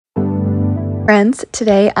Friends,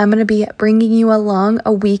 today I'm going to be bringing you along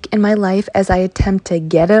a week in my life as I attempt to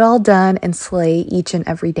get it all done and slay each and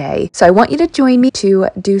every day. So I want you to join me to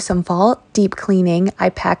do some fall deep cleaning. I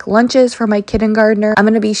pack lunches for my kindergartner. I'm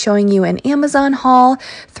going to be showing you an Amazon haul,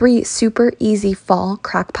 3 super easy fall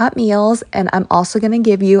crockpot meals, and I'm also going to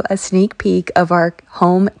give you a sneak peek of our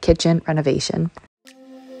home kitchen renovation.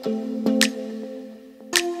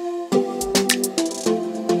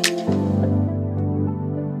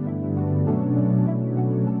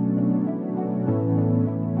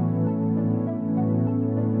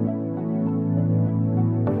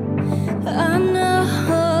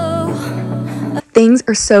 Things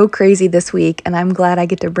are so crazy this week, and I'm glad I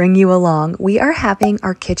get to bring you along. We are having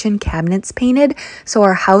our kitchen cabinets painted, so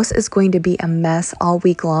our house is going to be a mess all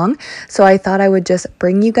week long. So I thought I would just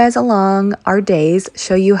bring you guys along our days,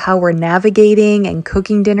 show you how we're navigating and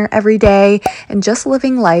cooking dinner every day, and just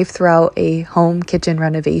living life throughout a home kitchen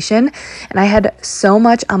renovation. And I had so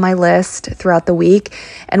much on my list throughout the week,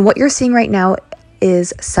 and what you're seeing right now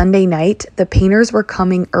is Sunday night. The painters were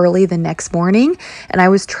coming early the next morning, and I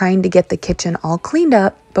was trying to get the kitchen all cleaned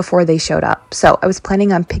up before they showed up. So I was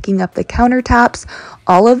planning on picking up the countertops,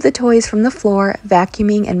 all of the toys from the floor,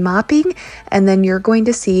 vacuuming and mopping, and then you're going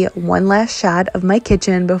to see one last shot of my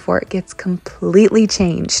kitchen before it gets completely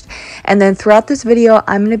changed. And then throughout this video,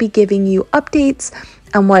 I'm going to be giving you updates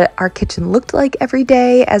on what our kitchen looked like every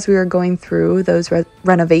day as we were going through those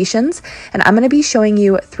renovations. And I'm going to be showing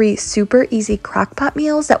you 3 super easy crockpot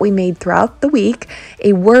meals that we made throughout the week,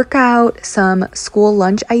 a workout, some school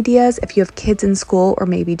lunch ideas if you have kids in school or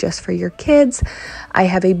maybe just for your kids. I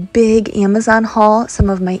have a big Amazon haul, some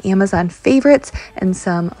of my Amazon favorites, and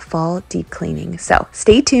some fall deep cleaning. So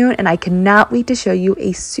stay tuned, and I cannot wait to show you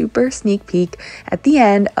a super sneak peek at the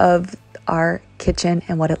end of our kitchen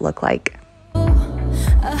and what it looked like.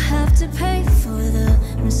 I have to pay for the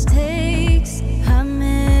mistakes I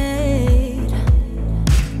made,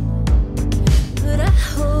 but I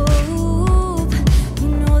hope you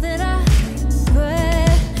know that I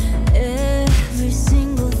regret every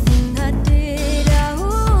single thing I did.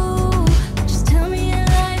 Oh, just tell me in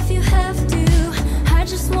life you have to. I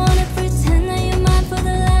just wanna pretend that you're mine for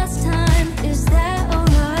the last time. Is that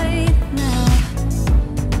alright now?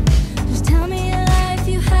 Just tell me in life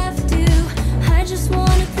you have to. I just want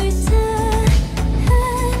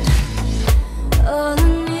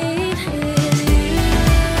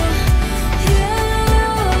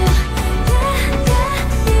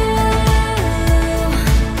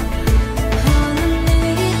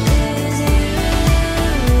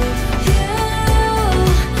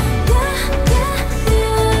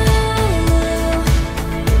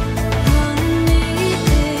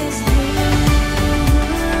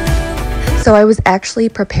So I was actually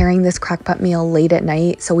preparing this crockpot meal late at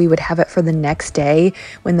night so we would have it for the next day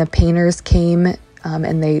when the painters came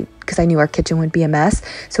because I knew our kitchen would be a mess.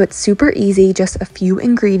 So it's super easy, just a few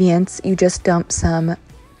ingredients. You just dump some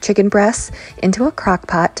chicken breasts into a crock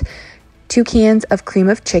pot, 2 cans of cream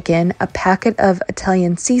of chicken, a packet of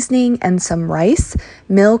Italian seasoning, and some rice,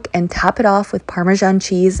 milk, and top it off with Parmesan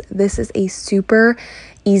cheese. This is a super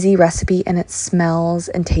easy recipe, and it smells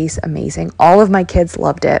and tastes amazing. All of my kids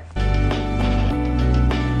loved it.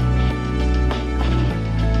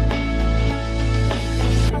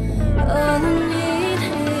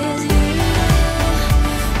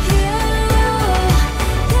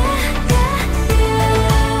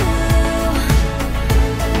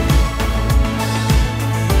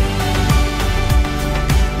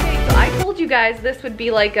 Guys, this would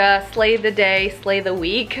be like a slay the day, slay the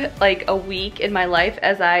week, like a week in my life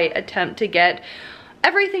as I attempt to get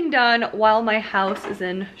everything done while my house is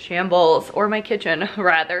in shambles, or my kitchen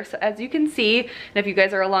rather. So as you can see, and if you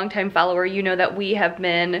guys are a longtime follower, you know that we have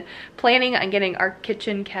been planning on getting our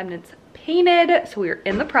kitchen cabinets painted, so we're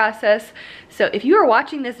in the process. So if you are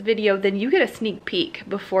watching this video, then you get a sneak peek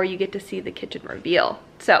before you get to see the kitchen reveal.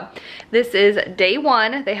 So this is day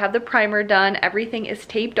 1. They have the primer done, everything is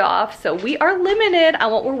taped off, so we are limited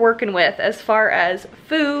on what we're working with as far as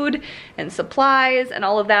food and supplies and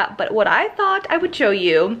all of that. But what I thought I would show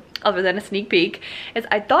you, other than a sneak peek, is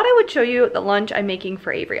I thought I would show you the lunch I'm making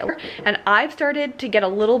for Avery. And I've started to get a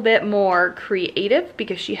little bit more creative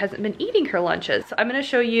because she hasn't been eating her lunches. So I'm gonna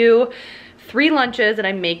show you 3 lunches that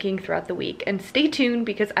I'm making throughout the week, and stay tuned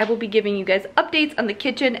because I will be giving you guys updates on the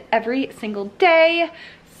kitchen every single day.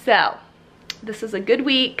 So this is a good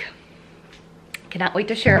week. Cannot wait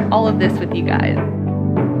to share all of this with you guys.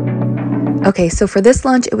 Okay, so for this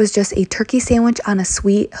lunch, it was just a turkey sandwich on a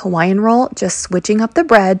sweet Hawaiian roll, just switching up the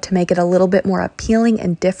bread to make it a little bit more appealing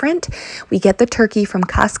and different. We get the turkey from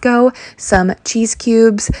Costco, some cheese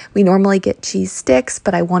cubes. We normally get cheese sticks,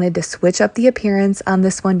 but I wanted to switch up the appearance on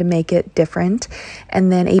this one to make it different.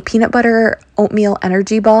 And then a peanut butter oatmeal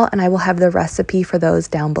energy ball, and I will have the recipe for those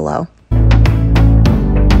down below.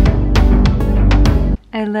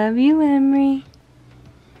 I love you, Emery.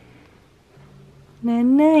 Night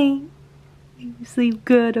night. You sleep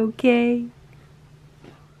good, okay?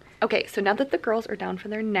 Okay, so now that the girls are down for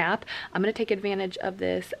their nap, I'm gonna take advantage of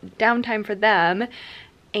this downtime for them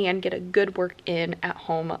and get a good work in at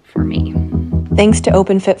home for me. Thanks to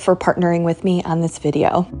OpenFit for partnering with me on this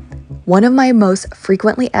video. One of my most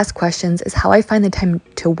frequently asked questions is how I find the time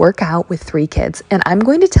to work out with 3 kids. And I'm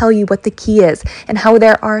going to tell you what the key is and how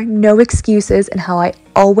there are no excuses and how I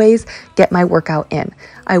always get my workout in.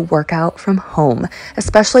 I work out from home,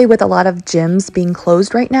 especially with a lot of gyms being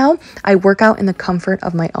closed right now. I work out in the comfort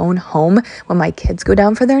of my own home when my kids go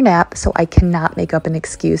down for their nap, so I cannot make up an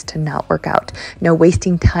excuse to not work out. No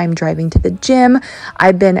wasting time driving to the gym.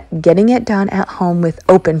 I've been getting it done at home with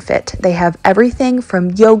OpenFit. They have everything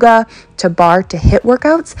from yoga to bar to HIIT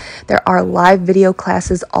workouts. There are live video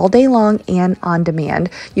classes all day long and on demand.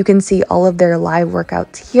 You can see all of their live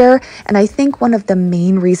workouts here, and I think one of the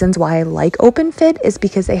main reasons why I like OpenFit is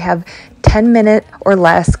because they have 10-minute or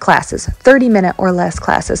less classes, 30-minute or less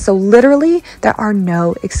classes. So literally, there are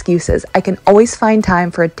no excuses. I can always find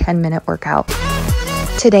time for a 10-minute workout.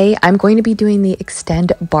 Today, I'm going to be doing the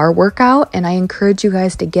extend bar workout, and I encourage you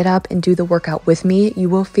guys to get up and do the workout with me. You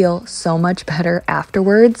will feel so much better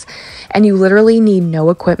afterwards, and you literally need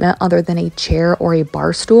no equipment other than a chair or a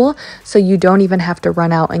bar stool, so you don't even have to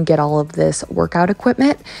run out and get all of this workout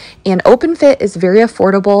equipment. And OpenFit is very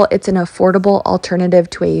affordable. It's an affordable alternative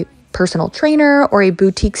to a personal trainer or a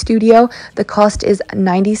boutique studio. The cost is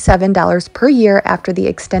 $97 per year after the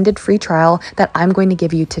extended free trial that I'm going to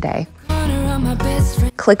give you today.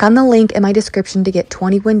 Click on the link in my description to get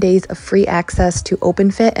 21 days of free access to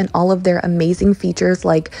OpenFit and all of their amazing features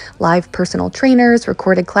like live personal trainers,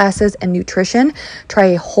 recorded classes, and nutrition. Try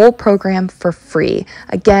a whole program for free.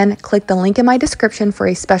 Again, click the link in my description for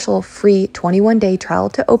a special free 21-day trial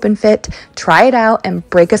to OpenFit. Try it out and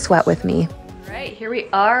break a sweat with me. All right, here we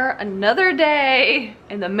are, another day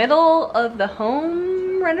in the middle of the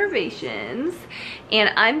home renovations. And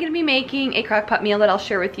I'm gonna be making a crockpot meal that I'll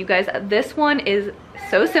share with you guys. This one is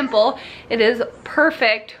so simple. It is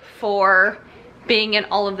perfect for being in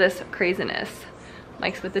all of this craziness.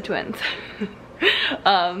 Mike's with the twins.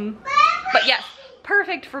 But yes,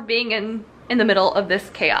 perfect for being in the middle of this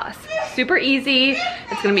chaos. Super easy,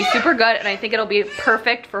 it's gonna be super good, and I think it'll be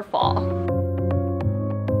perfect for fall.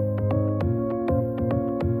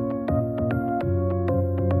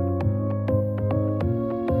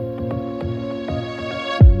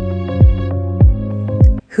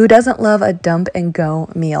 Who doesn't love a dump and go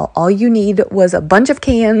meal? All you need was a bunch of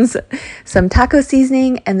cans, some taco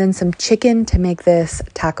seasoning, and then some chicken to make this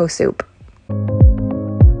taco soup.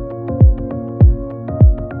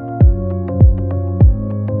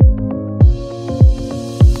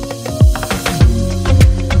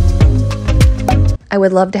 I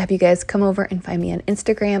would love to have you guys come over and find me on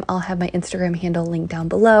Instagram. I'll have my Instagram handle linked down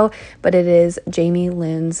below, but it is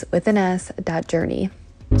JamiesJourney.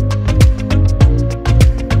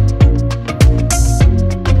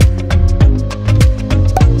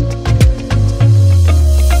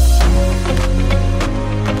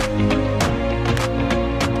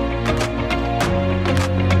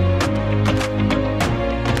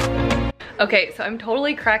 Okay, so I'm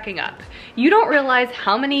totally cracking up. You don't realize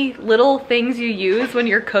how many little things you use when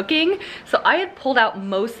you're cooking. So I had pulled out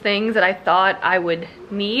most things that I thought I would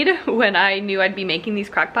need when I knew I'd be making these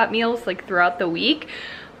crockpot meals like throughout the week.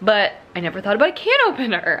 But I never thought about a can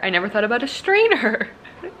opener. I never thought about a strainer.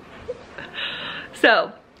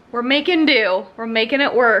 So we're making do. We're making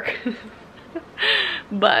it work.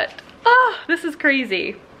 But, oh, this is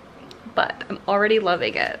crazy. But I'm already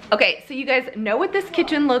loving it. Okay, so you guys know what this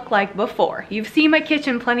kitchen looked like before. You've seen my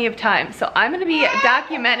kitchen plenty of times, so I'm gonna be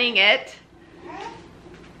documenting it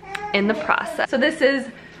in the process. So this is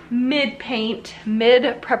mid-paint,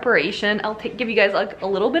 mid-preparation. I'll give you guys like a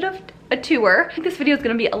little bit of a tour. I think this video is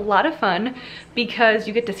gonna be a lot of fun because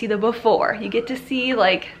you get to see the before. You get to see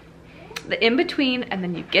like the in-between, and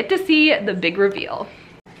then you get to see the big reveal.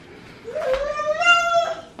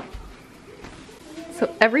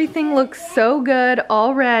 So everything looks so good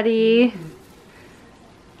already.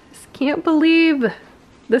 Just can't believe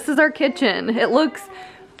this is our kitchen. It looks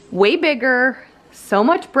way bigger, so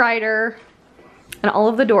much brighter, and all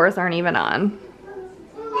of the doors aren't even on.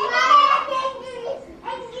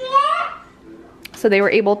 so they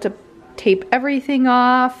were able to tape everything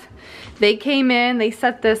off. They came in, they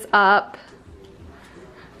set this up.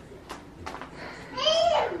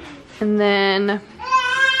 And then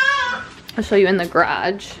I'll show you in the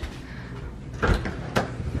garage. They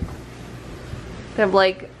have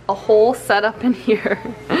like a whole setup in here.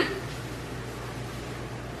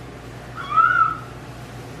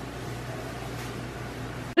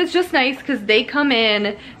 It's just nice because they come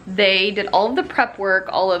in, they did all of the prep work,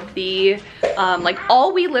 all of the, like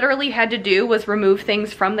all we literally had to do was remove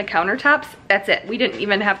things from the countertops. That's it. We didn't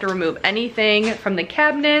even have to remove anything from the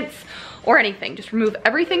cabinets or anything. Just remove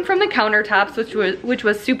everything from the countertops, which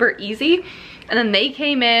was super easy. And then they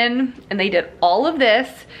came in and they did all of this.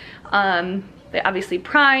 They obviously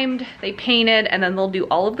primed, they painted, and then they'll do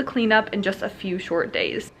all of the cleanup in just a few short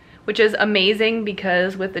days, which is amazing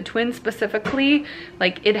because with the twins specifically,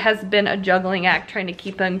 like it has been a juggling act trying to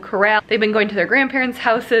keep them corralled. They've been going to their grandparents'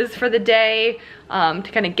 houses for the day to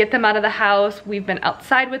kind of get them out of the house. We've been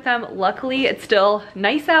outside with them. Luckily, it's still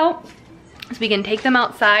nice out, so we can take them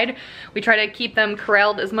outside. We try to keep them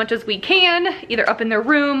corralled as much as we can, either up in their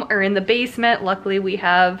room or in the basement. Luckily, we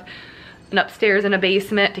have an upstairs and a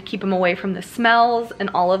basement to keep them away from the smells and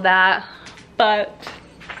all of that. But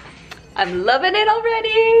I'm loving it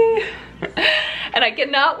already. And I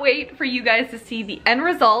cannot wait for you guys to see the end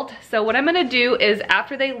result. So what I'm gonna do is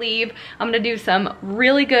after they leave, I'm gonna do some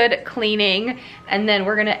really good cleaning, and then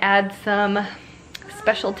we're gonna add some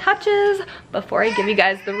special touches before I give you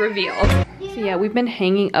guys the reveal. So yeah, we've been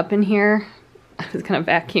hanging up in here. I was gonna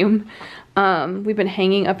vacuum. We've been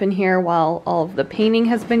hanging up in here while all of the painting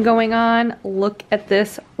has been going on. Look at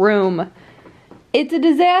this room. It's a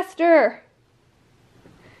disaster.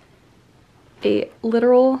 A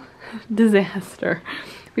literal disaster.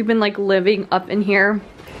 We've been like living up in here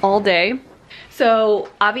all day. So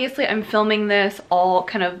obviously I'm filming this all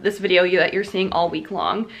kind of this video that you're seeing all week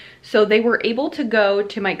long. So they were able to go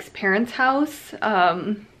to Mike's parents' house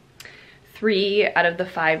 3 out of the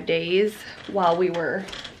 5 days while they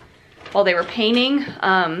were painting.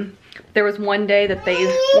 There was one day that they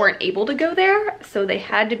weren't able to go there, so they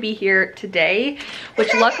had to be here today,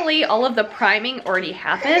 which luckily all of the priming already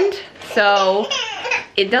happened, so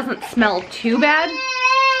it doesn't smell too bad.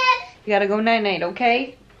 You gotta go night-night,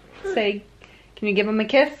 okay? Say, can you give him a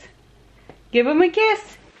kiss? Give him a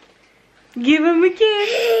kiss. Give him a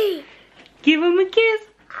kiss. Give him a kiss.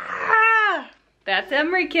 Ah, that's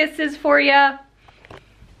Emery kisses for ya.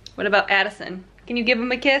 What about Addison? Can you give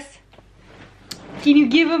him a kiss? Can you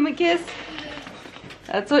give him a kiss?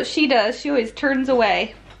 That's what she does. She always turns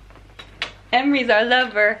away. Emery's our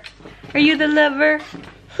lover. Are you the lover?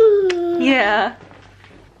 Yeah.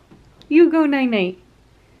 You go night-night.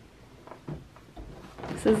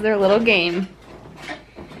 This is their little game.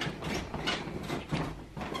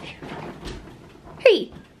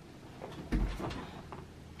 Hey!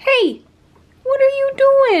 Hey! What are you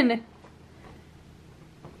doing?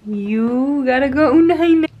 You gotta go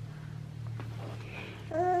night-night.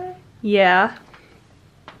 Yeah.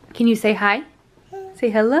 Can you say hi? Say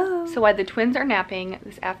hello. So while the twins are napping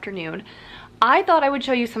this afternoon, I thought I would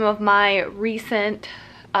show you some of my recent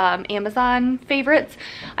Amazon favorites.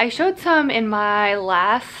 I showed some in my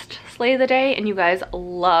last Slay of the Day and you guys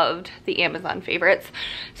loved the Amazon favorites.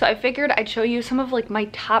 So I figured I'd show you some of like my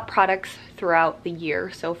top products throughout the year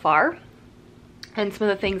so far and some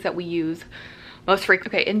of the things that we use most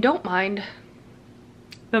frequently. Okay, and don't mind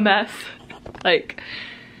the mess. Like,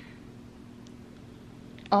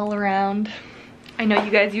 all around. I know you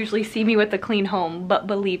guys usually see me with a clean home, but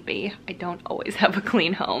believe me, I don't always have a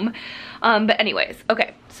clean home. But anyways,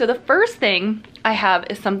 okay, so the first thing I have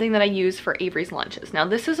is something that I use for Avery's lunches. Now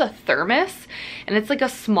this is a thermos and it's like a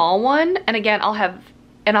small one, and again I'll have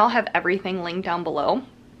everything linked down below.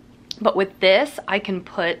 But with this, I can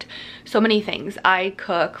put so many things. I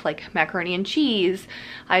cook like macaroni and cheese.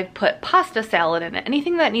 I've put pasta salad in it.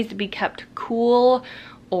 Anything that needs to be kept cool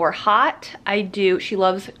or hot, I do. She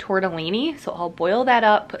loves tortellini, so I'll boil that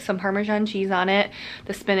up, put some Parmesan cheese on it,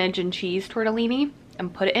 the spinach and cheese tortellini,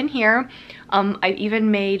 and put it in here. I've even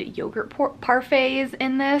made yogurt parfaits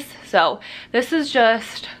in this. So this is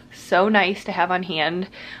just so nice to have on hand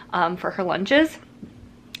for her lunches.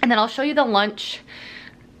 And then I'll show you the lunch.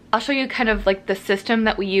 I'll show you kind of like the system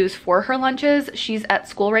that we use for her lunches. She's at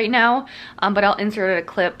school right now, but I'll insert a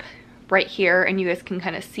clip right here and you guys can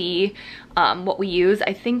kind of see what we use.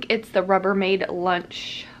 I think it's the Rubbermaid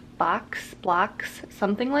lunch blocks,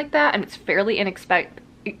 something like that, and it's fairly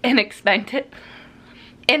inexpensive.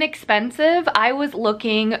 I was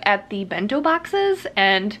looking at the bento boxes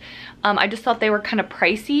and I just thought they were kind of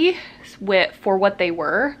pricey for what they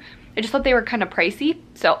were. I just thought they were kind of pricey.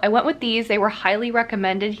 So I went with these. They were highly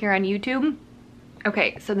recommended here on YouTube.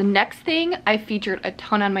 Okay, so the next thing I featured a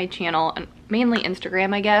ton on my channel, and mainly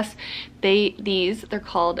Instagram, I guess. They're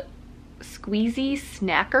called squeezy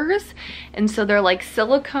snackers, and so they're like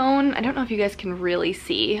silicone. I don't know if you guys can really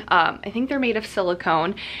see. I think they're made of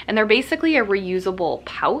silicone, and they're basically a reusable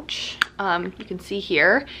pouch. You can see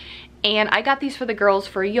here. And I got these for the girls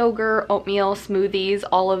for yogurt, oatmeal, smoothies,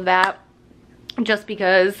 all of that. Just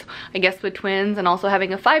because I guess with twins and also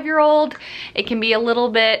having a 5-year-old, it can be a little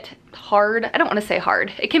bit hard. I don't want to say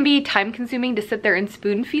hard. It can be time consuming to sit there and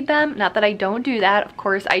spoon feed them. Not that I don't do that, of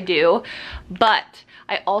course I do. But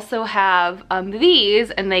I also have these,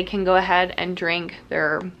 and they can go ahead and drink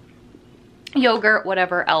their yogurt,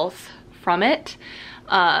 whatever else from it.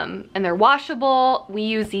 And they're washable. We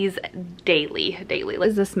use these daily. This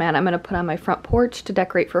is this mat I'm gonna put on my front porch to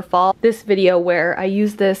decorate for fall. This video where I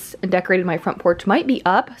used this and decorated my front porch might be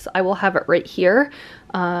up, so I will have it right here.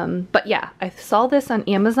 But yeah, I saw this on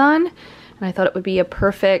Amazon, and I thought it would be a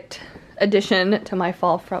perfect addition to my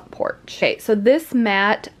fall front porch. Okay, so this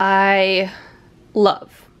mat I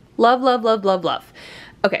love. Love.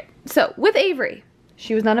 Okay, so with Avery,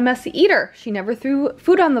 she was not a messy eater. She never threw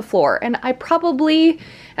food on the floor. And I probably,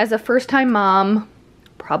 as a first-time mom,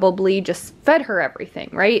 probably just fed her everything,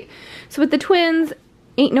 right? So with the twins,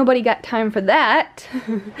 ain't nobody got time for that.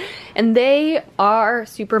 And they are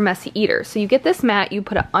super messy eaters. So you get this mat, you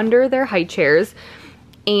put it under their high chairs,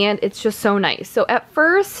 and it's just so nice. So at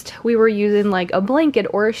first, we were using like a blanket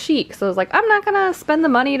or a sheet. So I was like, I'm not gonna spend the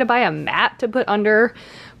money to buy a mat to put under,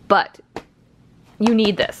 but you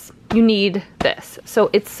need this. You need this. So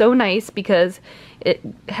it's so nice because it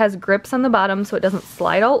has grips on the bottom so it doesn't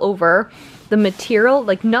slide all over. The material,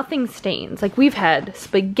 like nothing stains. Like we've had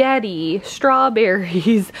spaghetti,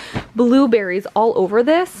 strawberries, blueberries all over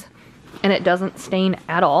this, and it doesn't stain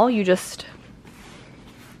at all. You can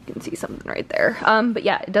see something right there. But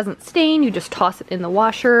yeah, it doesn't stain. You just toss it in the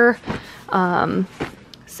washer.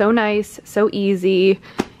 So nice, so easy.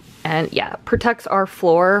 And yeah, protects our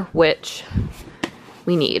floor, which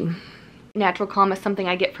we need. Natural Calm is something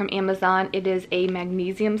I get from Amazon. It is a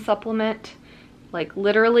magnesium supplement. Like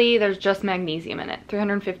literally there's just magnesium in it,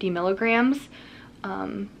 350 milligrams.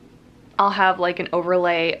 I'll have like an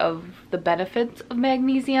overlay of the benefits of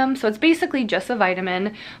magnesium. So it's basically just a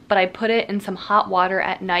vitamin, but I put it in some hot water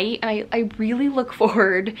at night. And I really look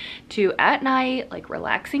forward to at night, like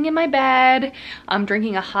relaxing in my bed. I'm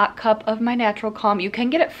drinking a hot cup of my Natural Calm. You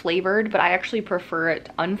can get it flavored, but I actually prefer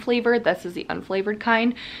it unflavored. This is the unflavored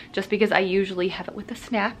kind, just because I usually have it with a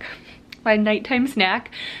snack. My nighttime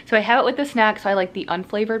snack. So I have it with the snack, so I like the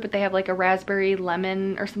unflavored, but they have like a raspberry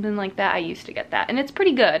lemon or something like that. I used to get that, and it's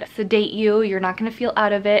pretty good. Sedate you, you're not gonna feel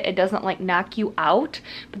out of it. It doesn't like knock you out,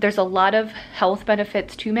 but there's a lot of health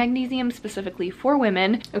benefits to magnesium, specifically for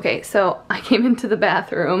women. Okay, so I came into the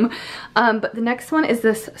bathroom, but the next one is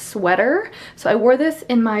this sweater. So I wore this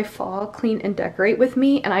in my fall clean and decorate with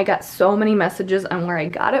me, and I got so many messages on where I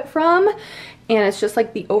got it from. And it's just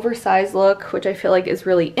like the oversized look, which I feel like is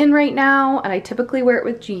really in right now. And I typically wear it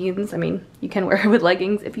with jeans. I mean, you can wear it with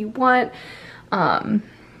leggings if you want. But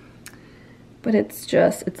it's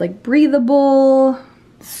like breathable,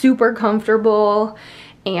 super comfortable.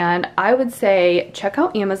 And I would say check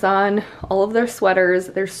out Amazon, all of their sweaters.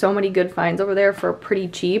 There's so many good finds over there for pretty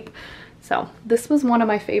cheap. So this was one of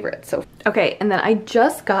my favorites. So, okay, and then I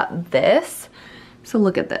just got this. So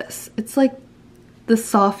look at this. It's like the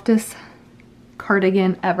softest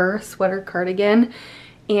cardigan ever, sweater cardigan,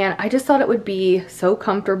 and I just thought it would be so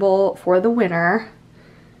comfortable for the winter.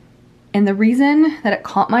 And the reason that it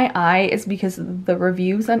caught my eye is because the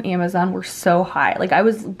reviews on Amazon were so high. Like I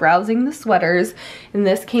was browsing the sweaters and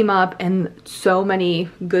this came up, and so many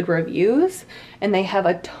good reviews, and they have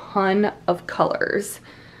a ton of colors.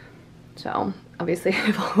 So obviously I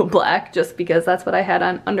have all black just because that's what I had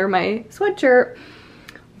on under my sweatshirt,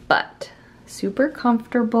 but super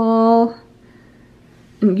comfortable.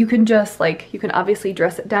 And you can just like, you can obviously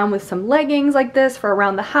dress it down with some leggings like this for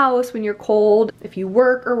around the house when you're cold. If you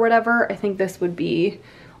work or whatever, I think this would be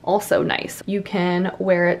also nice. You can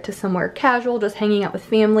wear it to somewhere casual, just hanging out with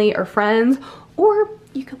family or friends, or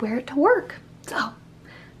you could wear it to work. So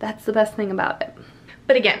that's the best thing about it.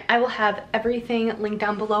 But again, I will have everything linked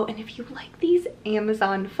down below. And if you like these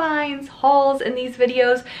Amazon finds, hauls, and these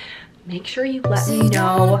videos, make sure you let me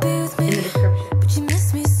know in the description. But you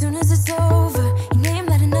miss me as soon as it's over. Your name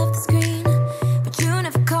lighting up the screen, but you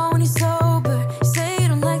never call when you're sober. You say you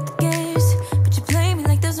don't like the games, but you play me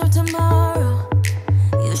like there's no tomorrow.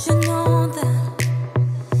 You should know that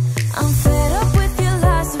I'm fed up with your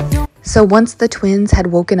lies, so don't. So So once the twins had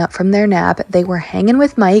woken up from their nap, they were hanging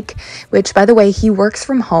with Mike, which, by the way, he works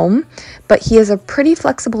from home, but he has a pretty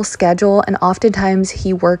flexible schedule, and oftentimes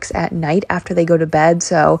he works at night after they go to bed.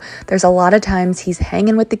 So there's a lot of times he's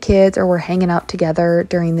hanging with the kids or we're hanging out together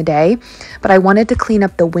during the day. But I wanted to clean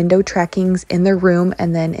up the window trackings in their room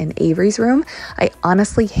and then in Avery's room. I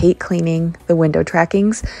honestly hate cleaning the window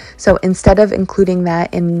trackings. So instead of including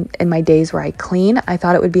that in my days where I clean, I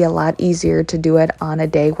thought it would be a lot easier to do it on a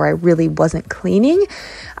day where I really wasn't cleaning.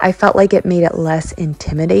 I felt like it made it less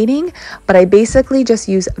intimidating, but I basically just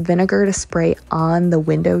use vinegar to spray on the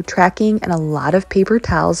window tracking and a lot of paper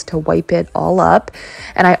towels to wipe it all up.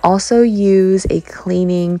 And I also use a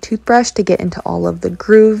cleaning toothbrush to get into all of the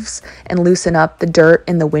grooves and loosen up the dirt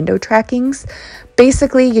in the window trackings.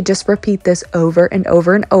 Basically, you just repeat this over and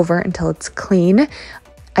over and over until it's clean.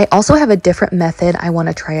 I also have a different method I want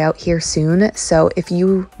to try out here soon, so if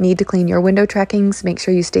you need to clean your window trackings, make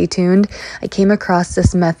sure you stay tuned. I came across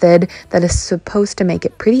this method that is supposed to make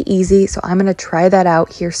it pretty easy, so I'm going to try that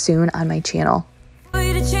out here soon on my channel.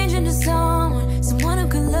 You to change into someone who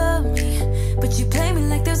can love me, but you play me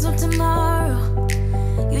like there's no tomorrow.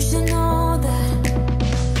 You should know that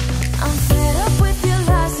I'm fed up with your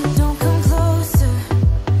lies, so don't come closer.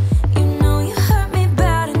 You know you hurt me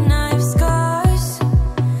bad and I have scars.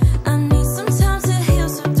 I need some time to heal,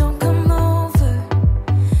 so don't come over.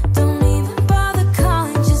 Don't even bother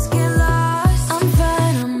calling, just get lost. I'm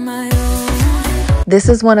fine on my own. This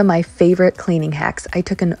is one of my favorite cleaning hacks. I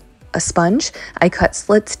took a sponge. I cut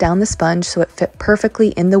slits down the sponge so it fit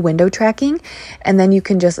perfectly in the window tracking, and then you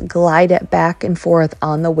can just glide it back and forth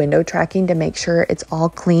on the window tracking to make sure it's all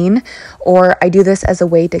clean. Or I do this as a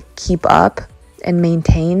way to keep up and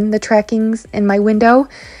maintain the trackings in my window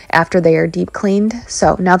after they are deep cleaned.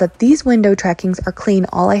 So now that these window trackings are clean,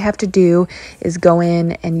 all I have to do is go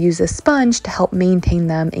in and use a sponge to help maintain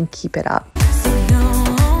them and keep it up.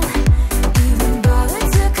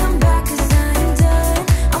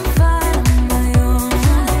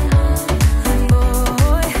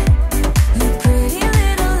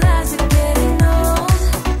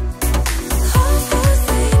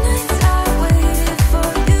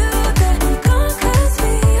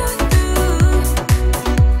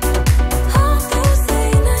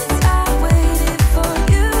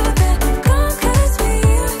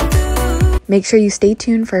 Make sure you stay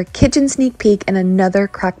tuned for a kitchen sneak peek and another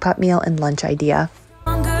Crockpot meal and lunch idea.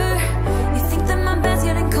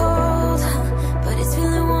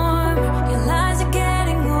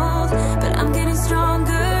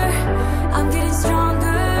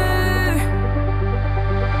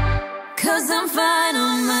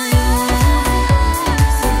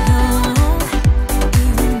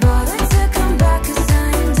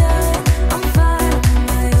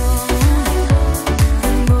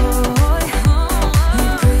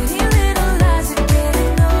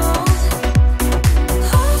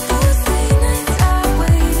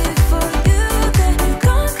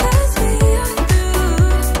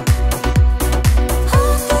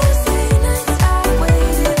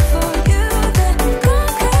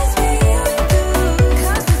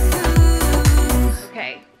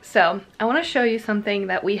 So I want to show you something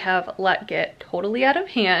that we have let get totally out of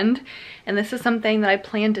hand, and this is something that I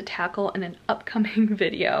plan to tackle in an upcoming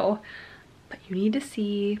video, but you need to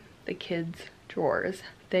see the kids' drawers.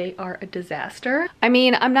 They are a disaster. I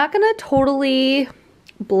mean, I'm not gonna totally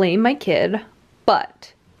blame my kid,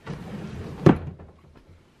 but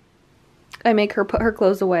I make her put her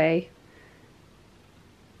clothes away,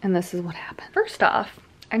 and this is what happened. First off,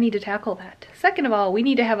 I need to tackle that. Second of all, we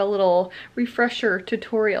need to have a little refresher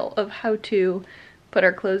tutorial of how to put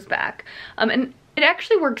our clothes back. And it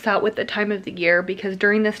actually works out with the time of the year, because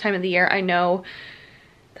during this time of the year, I know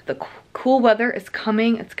that the cool weather is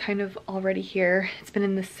coming. It's kind of already here. It's been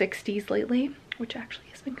in the 60s lately, which actually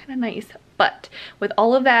has been kind of nice. But with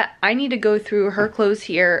all of that, I need to go through her clothes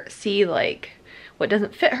here, see like what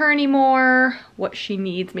doesn't fit her anymore, what she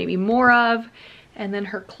needs maybe more of, and then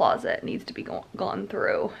her closet needs to be gone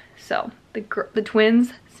through. So the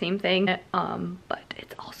twins, same thing, but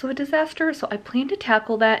it's also a disaster. So I plan to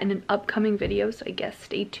tackle that in an upcoming video, so I guess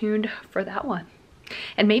stay tuned for that one.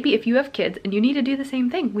 And maybe if you have kids and you need to do the same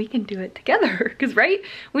thing, we can do it together, because right,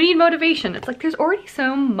 we need motivation. It's like there's already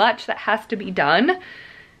so much that has to be done,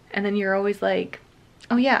 and then you're always like,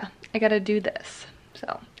 oh yeah, I gotta do this.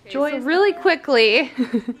 So Joy, really quickly,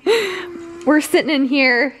 we're sitting in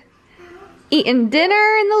here eating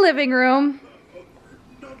dinner in the living room,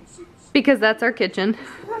 because that's our kitchen.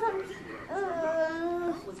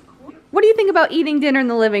 What do you think about eating dinner in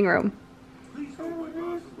the living room?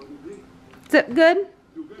 Is it good?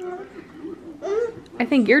 I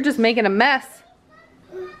think you're just making a mess.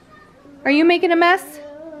 Are you making a mess?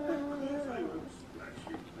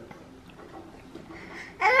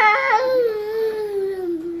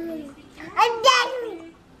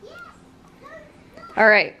 All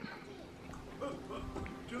right.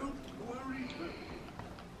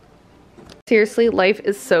 Seriously, life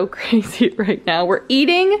is so crazy right now. We're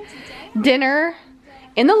eating dinner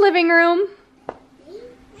in the living room.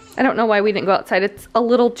 I don't know why we didn't go outside. It's a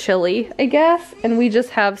little chilly, I guess. And we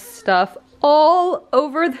just have stuff all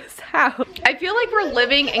over this house. I feel like we're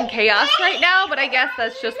living in chaos right now, but I guess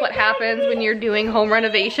that's just what happens when you're doing home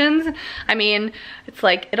renovations. I mean, it's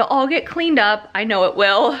like, it'll all get cleaned up. I know it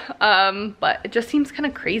will, but it just seems kind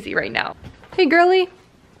of crazy right now. Hey, girly.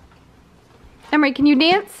 Emery, can you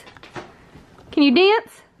dance? Can you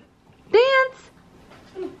dance? Dance!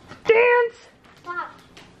 Dance!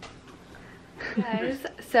 Guys,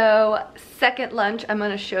 so second lunch I'm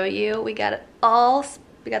gonna show you. We got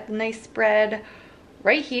the nice spread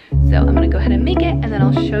right here. So I'm gonna go ahead and make it and then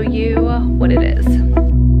I'll show you what it is.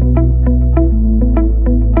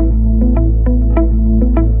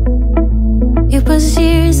 It was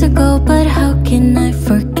years ago, but how can I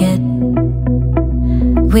forget?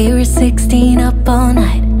 We were 16 up all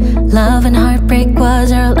night. Love and heartbreak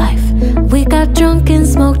was our life. We got drunk and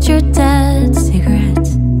smoked your dad's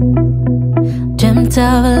cigarettes. Dreamt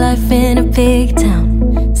of a life in a big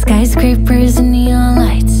town, skyscrapers and neon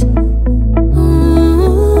lights.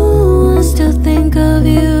 Ooh, I still think of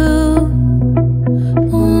you.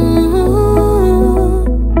 Ooh,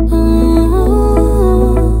 ooh,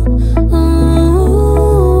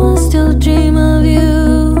 ooh, I still dream of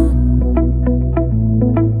you.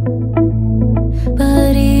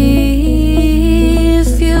 But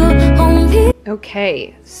if you only...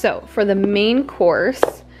 Okay, so for the main course,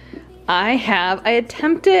 I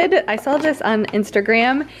saw this on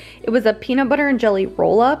Instagram. It was a peanut butter and jelly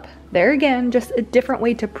roll-up. There again, just a different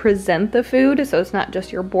way to present the food, so it's not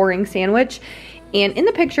just your boring sandwich. And in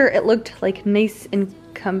the picture, it looked like nice and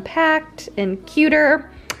compact and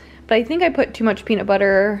cuter, but I think I put too much peanut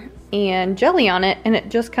butter and jelly on it, and it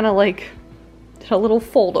just kind of like did a little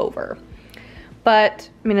fold over. But,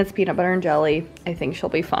 I mean, it's peanut butter and jelly. I think she'll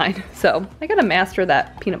be fine. So, I gotta master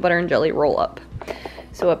that peanut butter and jelly roll-up.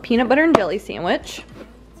 So a peanut butter and jelly sandwich,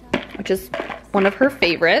 which is one of her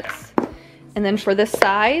favorites. And then for the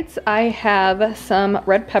sides, I have some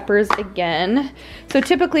red peppers again. So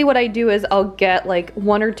typically what I do is I'll get like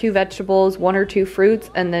 1 or 2 vegetables, 1 or 2 fruits,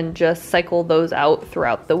 and then just cycle those out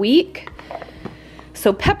throughout the week.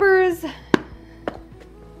 So peppers.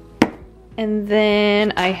 And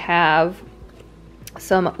then I have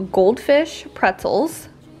some goldfish pretzels.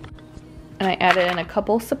 And I added in a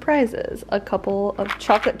couple surprises, a couple of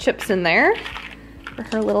chocolate chips in there for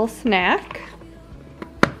her little snack.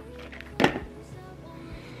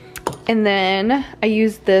 And then I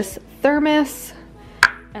used this thermos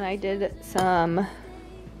and I did some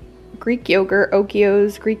Greek yogurt,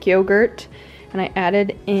 Oikos Greek yogurt, and I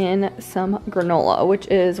added in some granola, which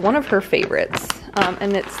is one of her favorites.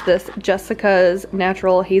 And it's this Jessica's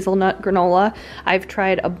Natural Hazelnut Granola. I've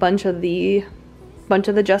tried a bunch of the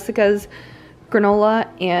Jessica's granola,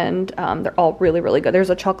 and they're all really, really good. There's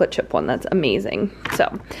a chocolate chip one that's amazing.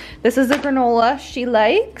 So this is the granola she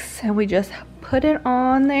likes, and we just put it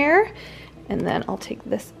on there, and then I'll take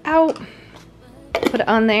this out, put it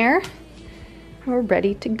on there, and we're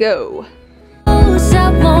ready to go. I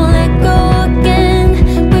won't let go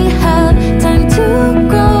again. We have time to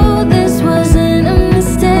grow. This wasn't a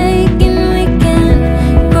mistake, and we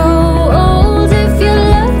can grow old if you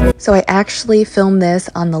love me. So I actually filmed this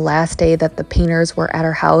on the last day that the painters were at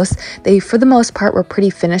our house. They, for the most part, were pretty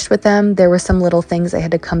finished with them. There were some little things I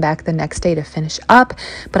had to come back the next day to finish up,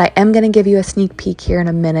 but I am going to give you a sneak peek here in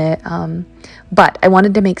a minute. But I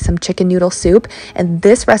wanted to make some chicken noodle soup, and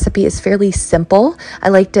this recipe is fairly simple. I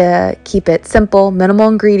like to keep it simple, minimal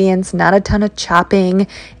ingredients, not a ton of chopping,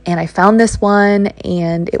 and I found this one,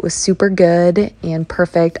 and it was super good and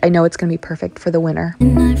perfect. I know it's going to be perfect for the winter.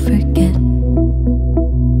 And I forget,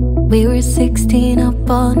 we were 16 up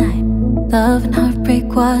all night. Love and heartbreak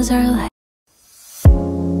was our life.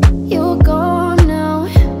 You're gone now,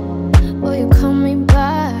 will you coming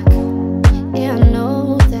back? Yeah, I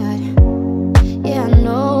know that. Yeah, I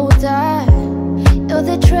know that. You're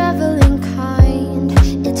the traveling kind.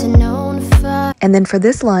 It's a known fact. And then for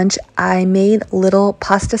this lunch, I made little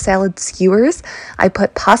pasta salad skewers. I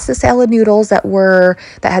put pasta salad noodles that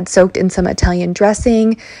had soaked in some Italian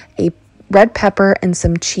dressing, a red pepper, and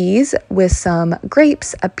some cheese with some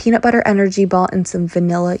grapes, a peanut butter energy ball, and some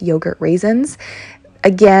vanilla yogurt raisins.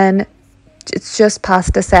 Again, it's just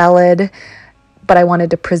pasta salad, but I wanted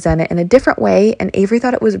to present it in a different way, and Avery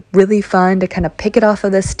thought it was really fun to kind of pick it off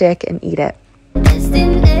of the stick and eat it.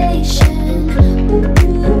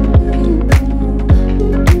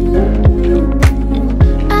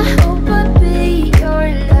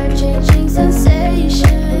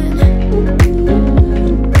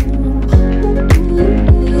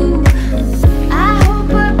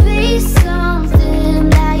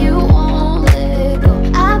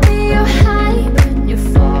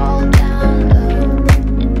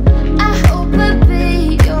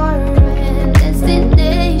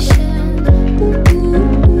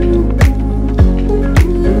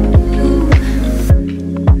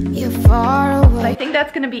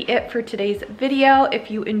 That's going to be it for today's video. If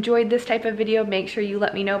you enjoyed this type of video, make sure you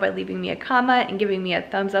let me know by leaving me a comment and giving me a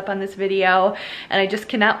thumbs up on this video. And I just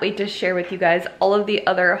cannot wait to share with you guys all of the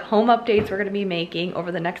other home updates we're going to be making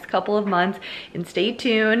over the next couple of months. And stay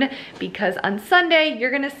tuned, because on Sunday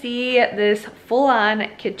you're going to see this full-on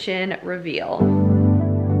kitchen reveal.